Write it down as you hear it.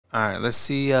Alright, let's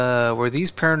see, were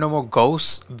these paranormal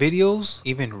ghost videos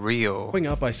even real? Growing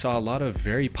up, I saw a lot of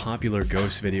very popular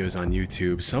ghost videos on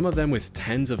YouTube, some of them with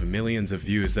tens of millions of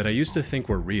views that I used to think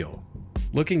were real.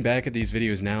 Looking back at these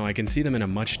videos now, I can see them in a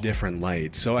much different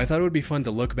light, so I thought it would be fun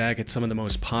to look back at some of the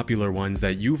most popular ones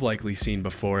that you've likely seen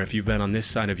before if you've been on this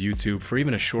side of YouTube for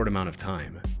even a short amount of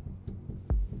time.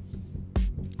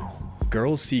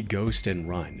 Girls See Ghost and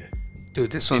Run. Dude,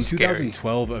 this one's scary. In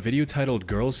 2012, a video titled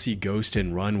Girls See Ghost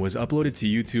and Run was uploaded to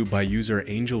YouTube by user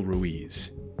Angel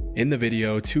Ruiz. In the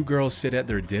video, two girls sit at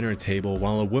their dinner table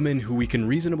while a woman who we can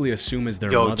reasonably assume is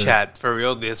their mother— Yo, chat, for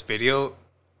real, this video,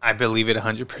 I believe it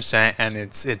 100%, and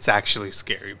it's actually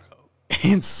scary, bro.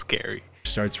 It's scary.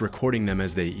 Starts recording them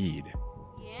as they eat.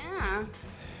 Yeah.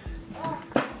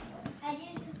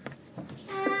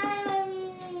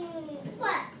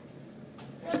 What?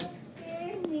 Don't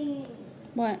scare me.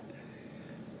 What?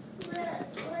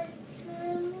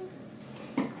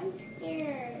 I'm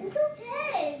scared. It's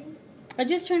okay. I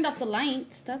just turned off the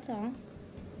lights, that's all.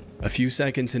 A few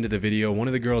seconds into the video, one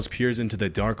of the girls peers into the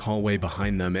dark hallway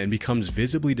behind them and becomes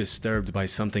visibly disturbed by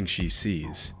something she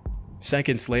sees.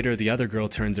 Seconds later, the other girl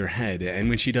turns her head, and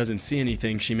when she doesn't see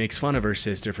anything, she makes fun of her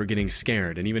sister for getting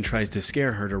scared and even tries to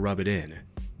scare her to rub it in.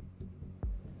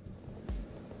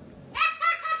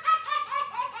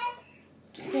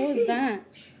 What was that?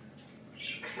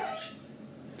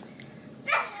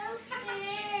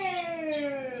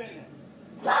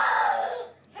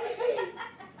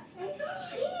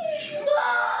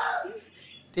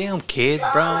 Damn kids,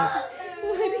 bro.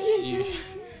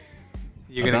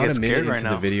 You're gonna get scared right now. About a minute into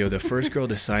the video, the first girl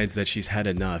decides that she's had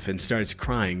enough and starts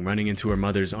crying, running into her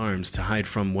mother's arms to hide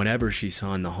from whatever she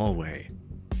saw in the hallway.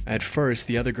 At first,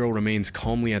 the other girl remains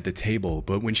calmly at the table,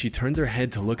 but when she turns her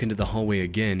head to look into the hallway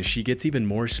again, she gets even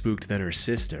more spooked than her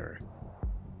sister.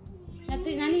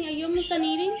 Nanny, are you almost done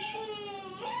eating?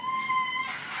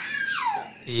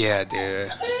 Yeah, dude.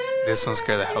 This one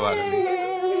scared the hell out of me.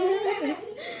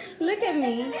 Look at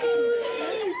me.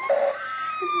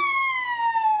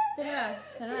 Turn around,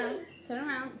 turn around, turn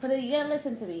around. But you gotta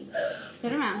listen to me.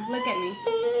 Turn around, look at me.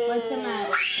 What's the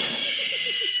matter?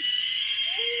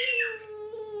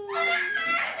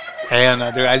 Hell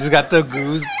no, dude. I just got the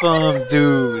goosebumps,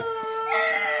 dude.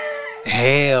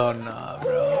 Hell no,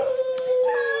 bro.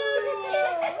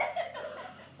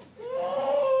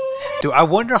 Dude, I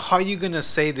wonder how you gonna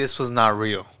say this was not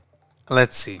real.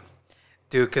 Let's see.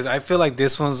 Dude, because I feel like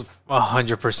this one's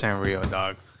 100% real,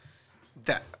 dog.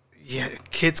 That, yeah,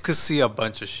 kids could see a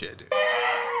bunch of shit, dude.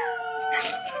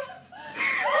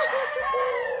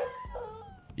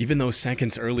 Even though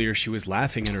seconds earlier she was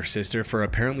laughing at her sister for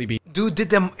apparently being— Dude,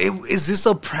 is this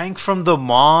a prank from the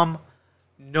mom?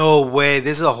 No way,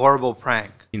 this is a horrible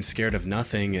prank. Scared of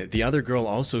nothing, the other girl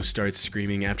also starts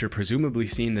screaming after presumably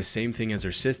seeing the same thing as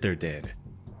her sister did.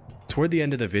 Toward the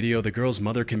end of the video, the girl's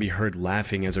mother can be heard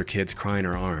laughing as her kids cry in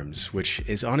her arms, which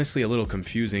is honestly a little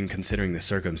confusing considering the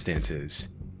circumstances.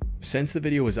 Since the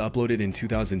video was uploaded in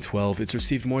 2012, it's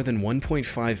received more than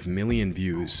 1.5 million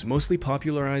views, mostly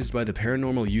popularized by the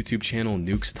paranormal YouTube channel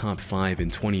Nuke's Top 5 in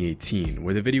 2018,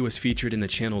 where the video was featured in the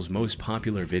channel's most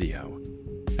popular video.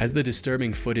 As the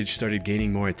disturbing footage started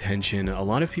gaining more attention, a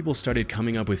lot of people started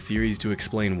coming up with theories to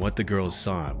explain what the girls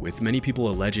saw, with many people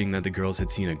alleging that the girls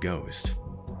had seen a ghost.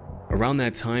 Around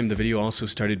that time, the video also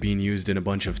started being used in a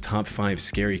bunch of top 5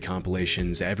 scary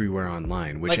compilations everywhere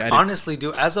online, which like, honestly,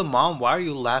 dude, as a mom, why are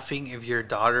you laughing if your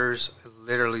daughters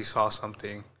literally saw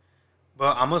something?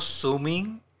 But I'm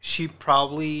assuming she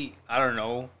probably, I don't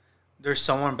know, there's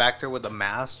someone back there with a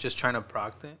mask just trying to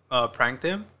prank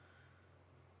them.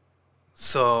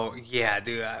 So, yeah,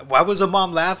 dude, why was a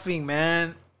mom laughing,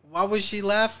 man? Why was she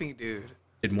laughing, dude?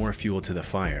 More fuel to the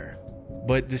fire.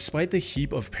 But despite the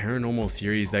heap of paranormal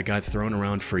theories that got thrown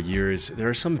around for years, there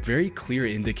are some very clear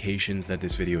indications that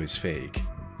this video is fake.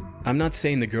 I'm not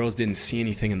saying the girls didn't see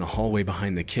anything in the hallway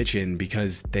behind the kitchen,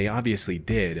 because they obviously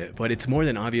did, but it's more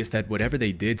than obvious that whatever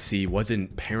they did see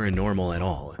wasn't paranormal at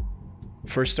all.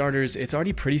 For starters, it's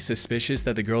already pretty suspicious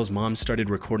that the girl's mom started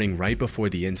recording right before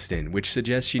the instant, which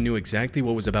suggests she knew exactly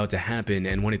what was about to happen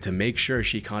and wanted to make sure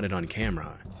she caught it on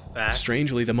camera. Facts.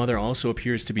 Strangely, the mother also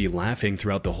appears to be laughing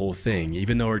throughout the whole thing,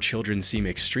 even though her children seem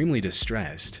extremely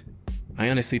distressed. I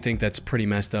honestly think that's pretty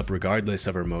messed up regardless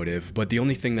of her motive, but the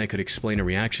only thing that could explain a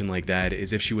reaction like that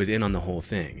is if she was in on the whole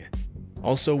thing.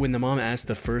 Also, when the mom asks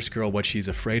the first girl what she's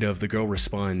afraid of, the girl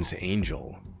responds,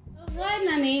 Angel. What,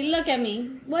 Nanny? Look at me.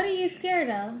 What are you scared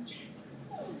of?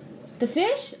 The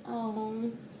fish?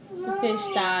 Oh, the fish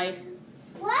died.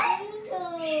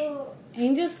 What?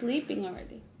 Angel's sleeping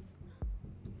already.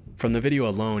 From the video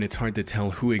alone, it's hard to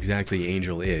tell who exactly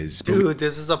Angel is. Dude,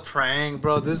 this is a prank,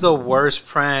 bro. This is the worst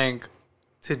prank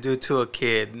to do to a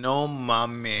kid. No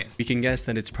mames. We can guess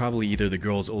that it's probably either the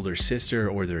girl's older sister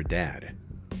or their dad.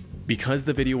 Because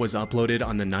the video was uploaded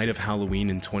on the night of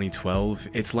Halloween in 2012,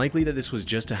 it's likely that this was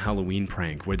just a Halloween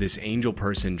prank where this angel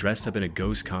person dressed up in a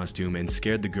ghost costume and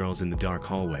scared the girls in the dark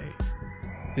hallway.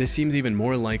 This seems even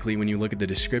more likely when you look at the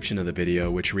description of the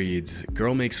video, which reads,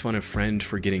 "Girl makes fun of friend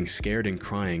for getting scared and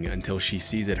crying until she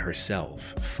sees it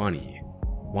herself. Funny."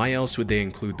 Why else would they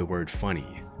include the word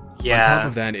funny? Yeah. On top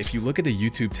of that, if you look at the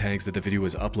YouTube tags that the video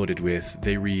was uploaded with,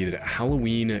 they read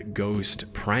Halloween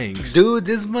ghost pranks. Dude,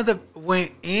 this mother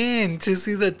went in to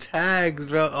see the tags,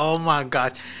 bro. Oh my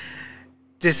gosh.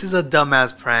 This is a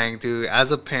dumbass prank, dude.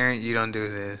 As a parent, you don't do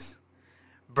this.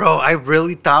 Bro, I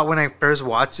really thought when I first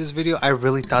watched this video, I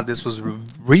really thought this was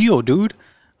real, dude.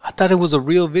 I thought it was a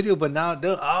real video, but now,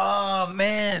 dude, oh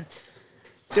man.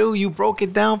 Dude, you broke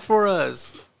it down for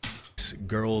us.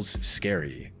 Girls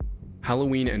scary.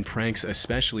 Halloween and pranks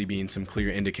especially being some clear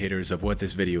indicators of what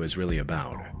this video is really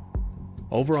about.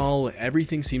 Overall,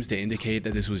 everything seems to indicate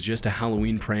that this was just a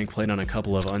Halloween prank played on a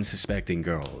couple of unsuspecting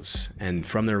girls, and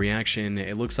from their reaction,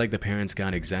 it looks like the parents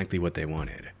got exactly what they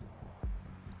wanted.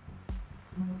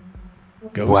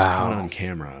 Ghost caught on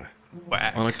camera.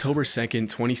 Whack. On October 2nd,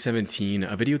 2017,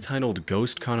 a video titled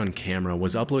Ghost Caught on Camera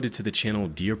was uploaded to the channel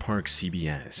Deer Park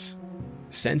CBS.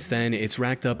 Since then, it's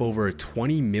racked up over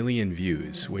 20 million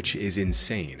views, which is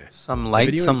insane. Some light,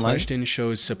 the video some in light. question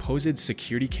shows supposed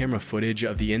security camera footage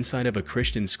of the inside of a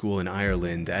Christian school in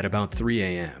Ireland at about 3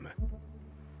 a.m.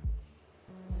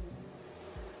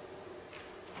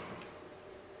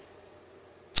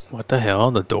 What the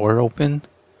hell? The door opened?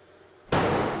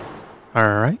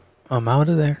 Alright, I'm out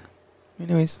of there.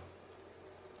 Anyways.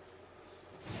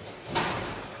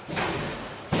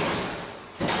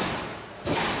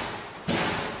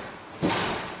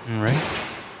 Alright.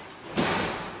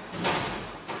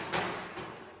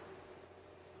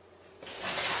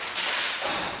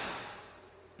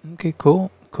 Okay,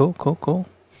 cool. Cool.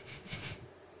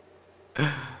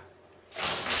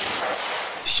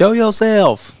 Show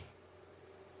yourself.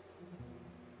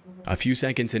 A few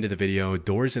seconds into the video,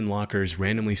 doors and lockers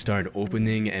randomly start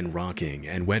opening and rocking,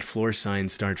 and wet floor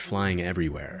signs start flying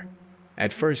everywhere.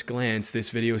 At first glance, this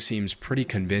video seems pretty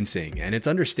convincing, and it's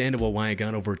understandable why it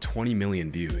got over 20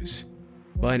 million views.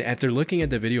 But after looking at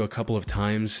the video a couple of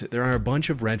times, there are a bunch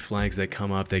of red flags that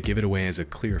come up that give it away as a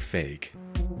clear fake.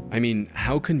 I mean,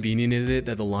 how convenient is it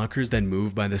that the lockers that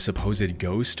move by the supposed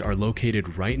ghost are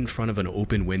located right in front of an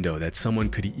open window that someone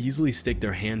could easily stick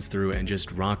their hands through and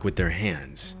just rock with their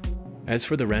hands? As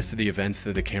for the rest of the events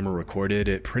that the camera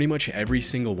recorded, pretty much every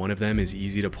single one of them is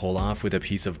easy to pull off with a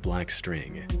piece of black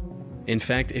string. In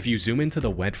fact, if you zoom into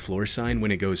the wet floor sign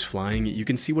when it goes flying, you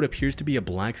can see what appears to be a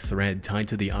black thread tied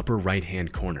to the upper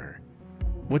right-hand corner.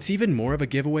 What's even more of a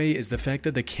giveaway is the fact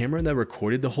that the camera that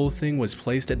recorded the whole thing was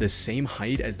placed at the same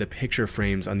height as the picture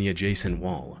frames on the adjacent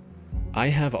wall. I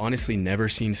have honestly never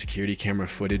seen security camera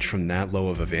footage from that low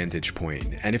of a vantage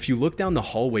point, and if you look down the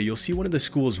hallway, you'll see one of the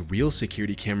school's real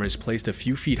security cameras placed a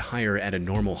few feet higher at a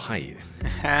normal height.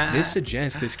 This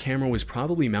suggests this camera was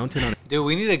probably mounted on. Dude,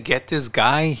 we need to get this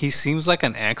guy. He seems like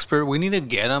an expert. We need to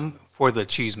get him for the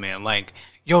cheese man. Like,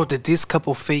 yo, did this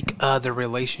couple fake the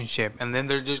relationship? And then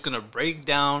they're just gonna break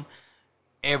down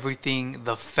everything,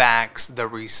 the facts, the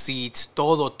receipts,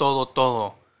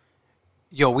 todo.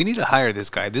 Yo, we need to hire this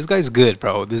guy. This guy's good,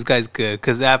 bro. This guy's good.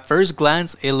 Because at first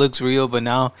glance, it looks real. But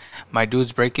now, my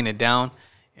dude's breaking it down.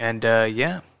 And,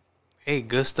 yeah. Hey,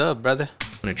 good stuff, brother.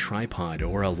 On a tripod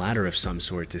or a ladder of some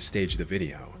sort to stage the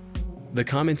video. The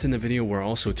comments in the video were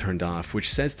also turned off,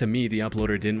 which says to me the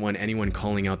uploader didn't want anyone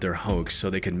calling out their hoax so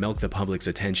they could milk the public's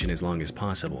attention as long as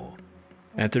possible.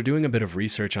 After doing a bit of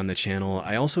research on the channel,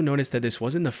 I also noticed that this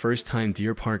wasn't the first time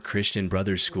Deer Park Christian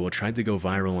Brothers School tried to go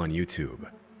viral on YouTube.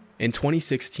 In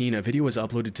 2016, a video was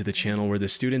uploaded to the channel where the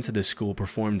students at the school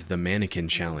performed the mannequin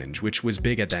challenge, which was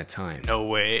big at that time. No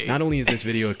way. Not only is this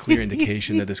video a clear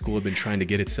indication that the school had been trying to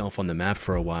get itself on the map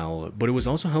for a while, but it was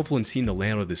also helpful in seeing the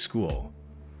layout of the school.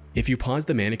 If you pause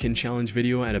the mannequin challenge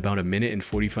video at about 1 minute and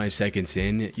 45 seconds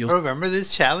in, you'll remember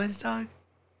this challenge, dog?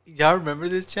 Y'all remember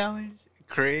this challenge?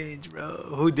 Cringe, bro.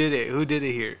 Who did it? Who did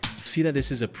it here? see that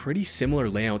this is a pretty similar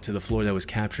layout to the floor that was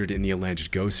captured in the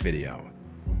alleged ghost video.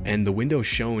 And the window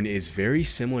shown is very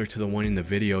similar to the one in the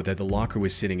video that the locker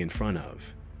was sitting in front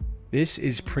of. This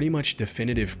is pretty much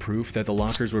definitive proof that the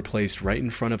lockers were placed right in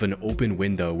front of an open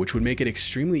window, which would make it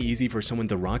extremely easy for someone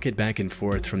to rocket back and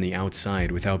forth from the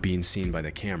outside without being seen by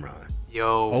the camera.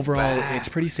 Yo, Overall, facts. it's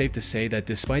pretty safe to say that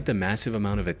despite the massive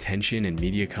amount of attention and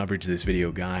media coverage this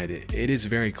video got, it is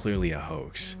very clearly a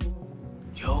hoax.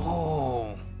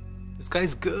 Yo, this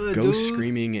guy's good, Ghost dude.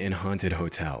 Screaming in Haunted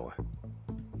Hotel.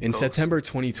 In Ghost. September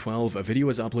 2012, a video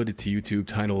was uploaded to YouTube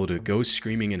titled Ghost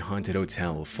Screaming in Haunted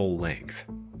Hotel Full Length.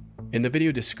 In the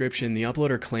video description, the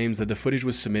uploader claims that the footage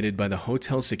was submitted by the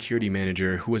hotel security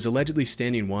manager who was allegedly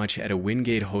standing watch at a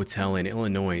Wingate Hotel in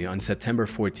Illinois on September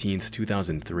 14,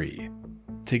 2003.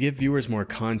 To give viewers more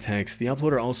context, the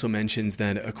uploader also mentions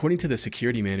that, according to the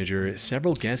security manager,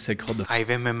 several guests had called the I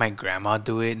even made my grandma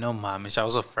do it. No, mamish. I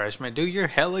was a freshman. Dude, you're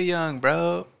hella young,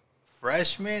 bro.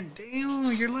 Freshman?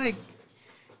 Damn, you're like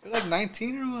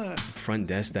 19 or what? front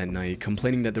desk that night,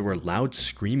 complaining that there were loud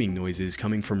screaming noises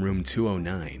coming from room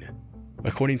 209.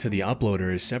 According to the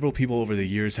uploader, several people over the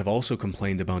years have also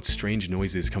complained about strange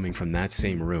noises coming from that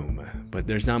same room, but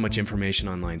there's not much information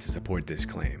online to support this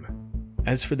claim.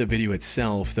 As for the video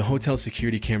itself, the hotel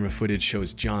security camera footage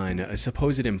shows John, a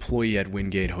supposed employee at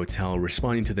Wingate Hotel,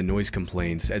 responding to the noise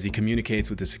complaints as he communicates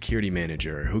with the security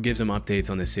manager, who gives him updates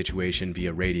on the situation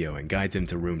via radio and guides him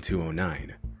to room 209. It's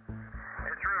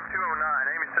room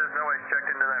 209. Amy says nobody's checked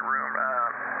into that room,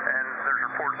 and there's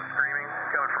reports of screaming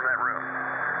coming from that room.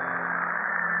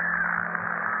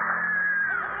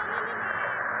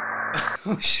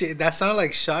 Oh, shit. That sounded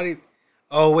like Shoddy.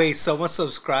 Oh, wait. Someone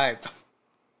subscribed.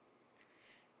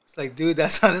 It's like, dude,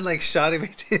 that sounded like Shoddy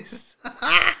made this.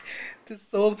 Did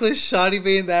someone put Shoddy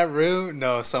Bay in that room?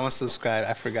 No, someone subscribed.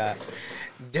 I forgot.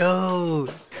 Dude.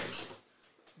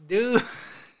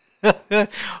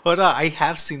 Hold on. I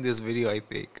have seen this video, I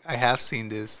think. I have seen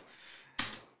this.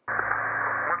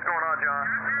 What's going on, John?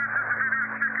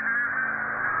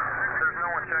 There's no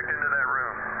one checked into that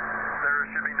room. There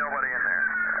should be nobody in there.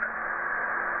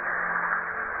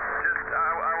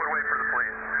 I would wait for the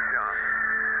police, John.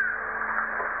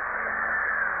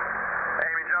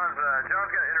 Amy, John's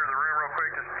gonna enter the room real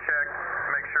quick, just to check,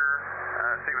 make sure,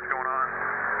 see what's going on.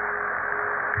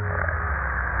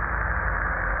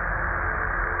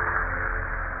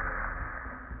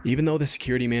 Even though the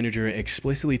security manager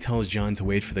explicitly tells John to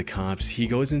wait for the cops, he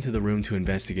goes into the room to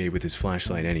investigate with his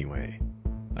flashlight anyway.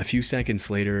 A few seconds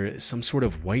later, some sort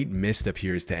of white mist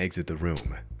appears to exit the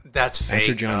room. That's fake.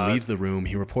 After John dog. leaves the room,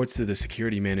 he reports to the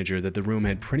security manager that the room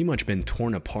had pretty much been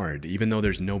torn apart, even though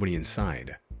there's nobody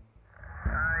inside. He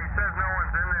says no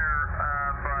one's in there,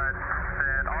 but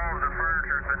that all of the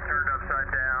furniture's been turned upside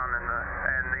down,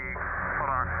 hold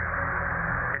on.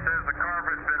 He says the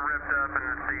carpet's been ripped up and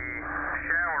that the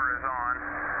shower is on,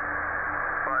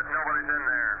 but nobody's in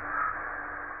there.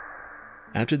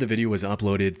 After the video was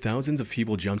uploaded, thousands of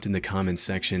people jumped in the comments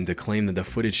section to claim that the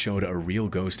footage showed a real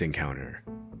ghost encounter.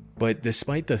 But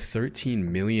despite the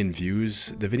 13 million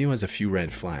views, the video has a few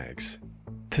red flags.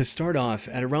 To start off,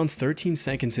 at around 13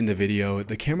 seconds in the video,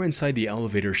 the camera inside the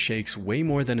elevator shakes way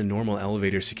more than a normal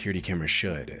elevator security camera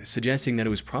should, suggesting that it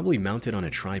was probably mounted on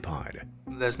a tripod.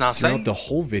 Let's not say. Throughout the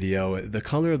whole video, the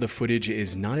color of the footage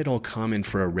is not at all common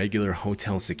for a regular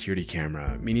hotel security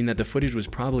camera, meaning that the footage was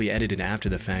probably edited after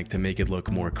the fact to make it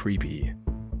look more creepy.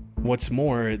 What's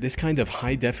more, this kind of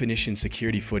high-definition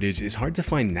security footage is hard to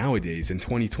find nowadays in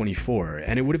 2024,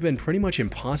 and it would have been pretty much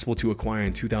impossible to acquire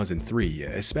in 2003,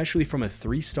 especially from a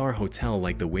 3-star hotel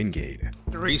like the Wingate.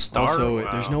 3-star? Also, Wow.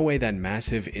 there's no way that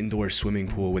massive indoor swimming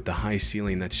pool with the high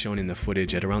ceiling that's shown in the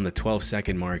footage at around the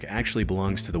 12-second mark actually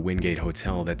belongs to the Wingate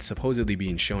Hotel that's supposedly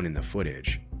being shown in the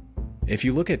footage. If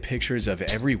you look at pictures of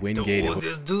every Wingate Dude,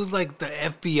 this dude's like the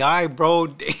FBI, bro.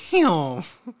 Damn.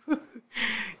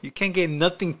 You can't get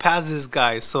nothing past this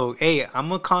guy. So, hey, I'm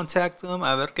going to contact him.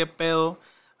 A ver qué pedo.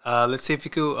 Let's see if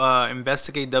you could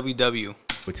investigate WW.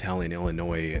 Hotel in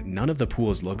Illinois, none of the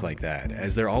pools look like that,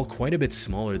 as they're all quite a bit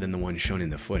smaller than the one shown in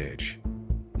the footage.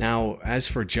 Now, as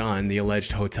for John, the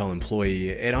alleged hotel employee,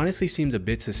 it honestly seems a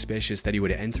bit suspicious that he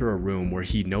would enter a room where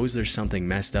he knows there's something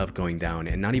messed up going down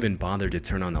and not even bother to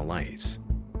turn on the lights.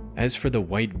 As for the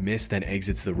white mist that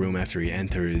exits the room after he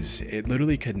enters, it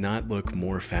literally could not look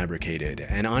more fabricated,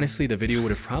 and honestly the video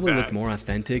would have probably looked more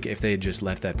authentic if they had just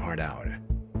left that part out.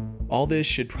 All this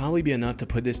should probably be enough to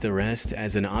put this to rest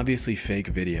as an obviously fake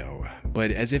video, but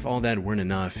as if all that weren't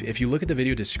enough, if you look at the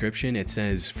video description it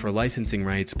says, "For licensing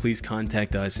rights, please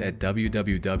contact us at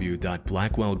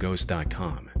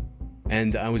www.blackwellghost.com.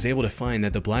 And I was able to find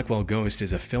that The Blackwell Ghost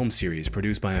is a film series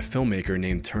produced by a filmmaker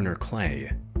named Turner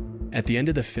Clay. At the end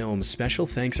of the film, special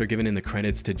thanks are given in the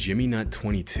credits to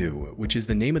JimmyNut22, which is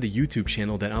the name of the YouTube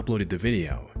channel that uploaded the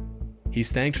video.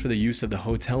 He's thanked for the use of the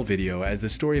hotel video, as the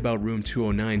story about room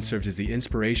 209 serves as the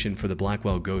inspiration for the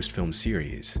Blackwell Ghost film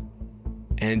series.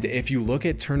 And if you look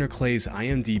at Turner Clay's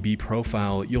IMDb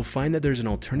profile, you'll find that there's an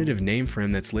alternative name for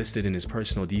him that's listed in his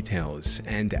personal details,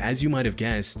 and as you might have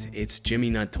guessed, it's Jimmy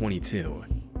Nut 22.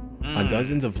 On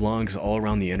dozens of vlogs all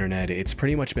around the internet, it's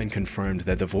pretty much been confirmed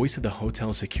that the voice of the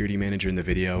hotel security manager in the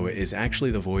video is actually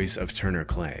the voice of Turner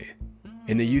Clay.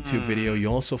 In the YouTube video,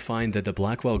 you'll also find that the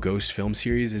Blackwell Ghost film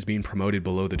series is being promoted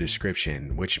below the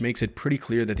description, which makes it pretty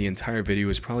clear that the entire video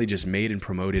is probably just made and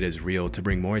promoted as real to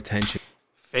bring more attention.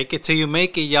 Fake it till you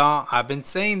make it, y'all. I've been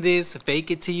saying this.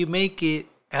 Fake it till you make it.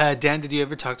 Dan, did you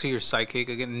ever talk to your psychic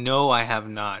again? No, I have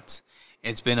not.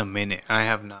 It's been a minute. I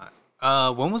have not.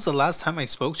 When was the last time I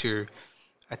spoke to her?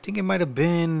 I think it might have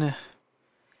been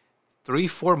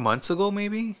 3-4 months ago,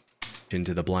 maybe?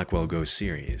 Into the Blackwell Ghost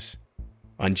series.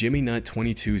 On Jimmy Nut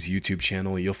 22's YouTube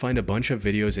channel, you'll find a bunch of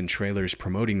videos and trailers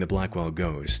promoting the Blackwell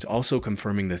Ghost, also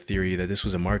confirming the theory that this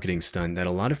was a marketing stunt that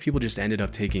a lot of people just ended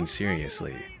up taking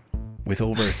seriously. With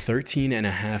over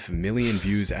 13.5 million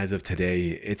views as of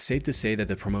today, it's safe to say that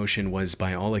the promotion was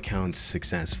by all accounts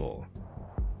successful.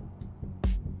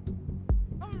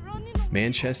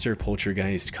 Manchester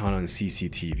poltergeist caught on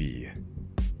CCTV.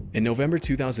 In November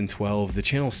 2012, the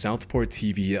channel Southport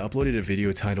TV uploaded a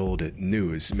video titled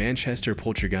News: Manchester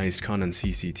poltergeist caught on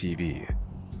CCTV.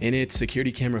 In it,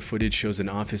 security camera footage shows an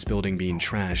office building being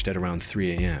trashed at around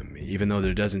 3 AM, even though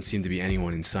there doesn't seem to be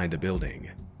anyone inside the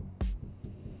building.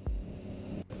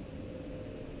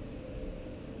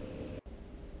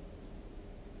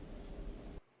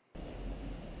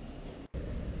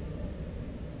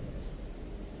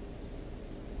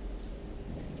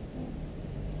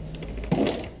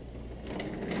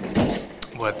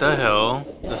 What the hell?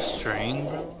 The string,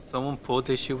 bro? Someone pulled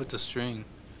this shit with the string.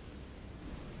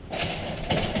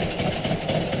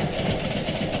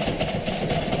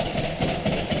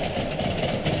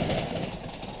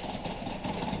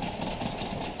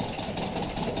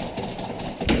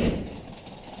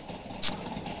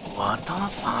 What the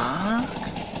fuck?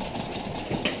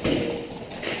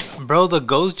 Bro, the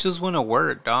ghost just went to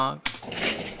work, dog.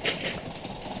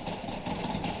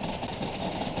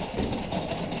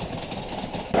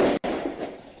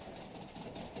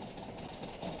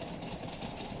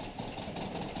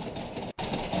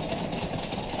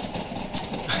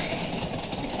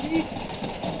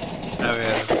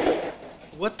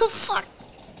 What the fuck?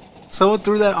 Someone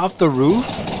threw that off the roof?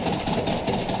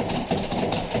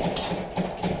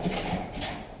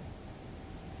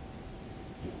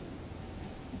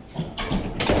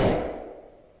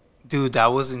 Dude, that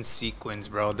was in sequence,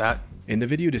 bro. In the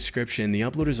video description, the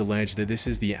uploaders allege that this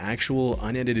is the actual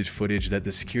unedited footage that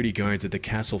the security guards at the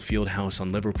Castle Field House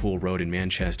on Liverpool Road in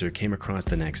Manchester came across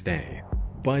the next day.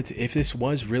 But if this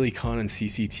was really caught on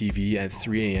CCTV at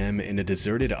 3 AM in a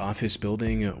deserted office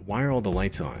building, why are all the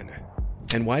lights on?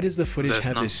 And why does the footage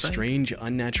have this strange,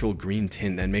 unnatural green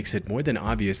tint that makes it more than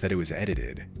obvious that it was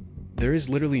edited? There is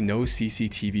literally no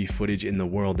CCTV footage in the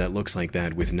world that looks like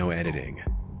that with no editing.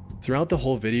 Throughout the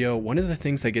whole video, one of the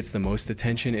things that gets the most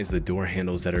attention is the door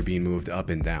handles that are being moved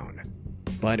up and down.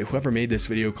 But whoever made this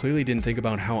video clearly didn't think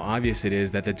about how obvious it is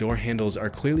that the door handles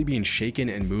are clearly being shaken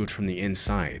and moved from the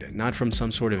inside, not from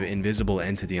some sort of invisible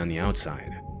entity on the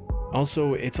outside.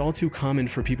 Also, it's all too common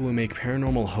for people who make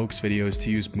paranormal hoax videos to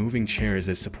use moving chairs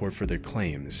as support for their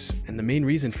claims, and the main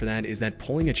reason for that is that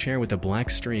pulling a chair with a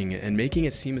black string and making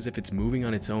it seem as if it's moving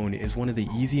on its own is one of the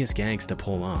easiest gags to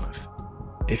pull off.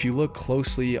 If you look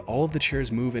closely, all of the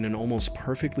chairs move in an almost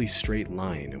perfectly straight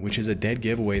line, which is a dead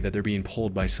giveaway that they're being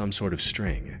pulled by some sort of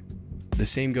string. The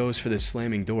same goes for the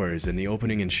slamming doors and the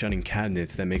opening and shutting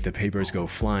cabinets that make the papers go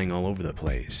flying all over the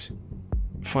place.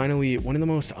 Finally, one of the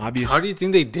most obvious— How do you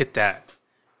think they did that?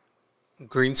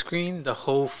 Green screen? The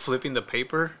whole flipping the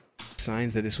paper?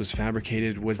 signs that this was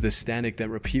fabricated was the static that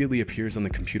repeatedly appears on the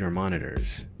computer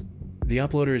monitors. The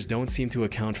uploaders don't seem to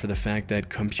account for the fact that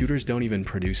computers don't even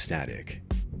produce static.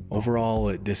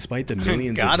 Overall, despite the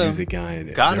millions of views it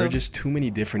got, there are just too many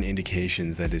different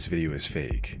indications that this video is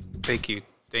fake. Thank you.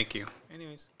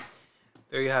 Anyways,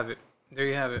 there you have it.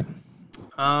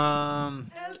 El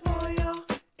pollo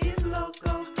is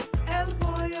loco. El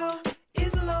pollo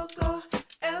is loco.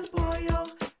 El pollo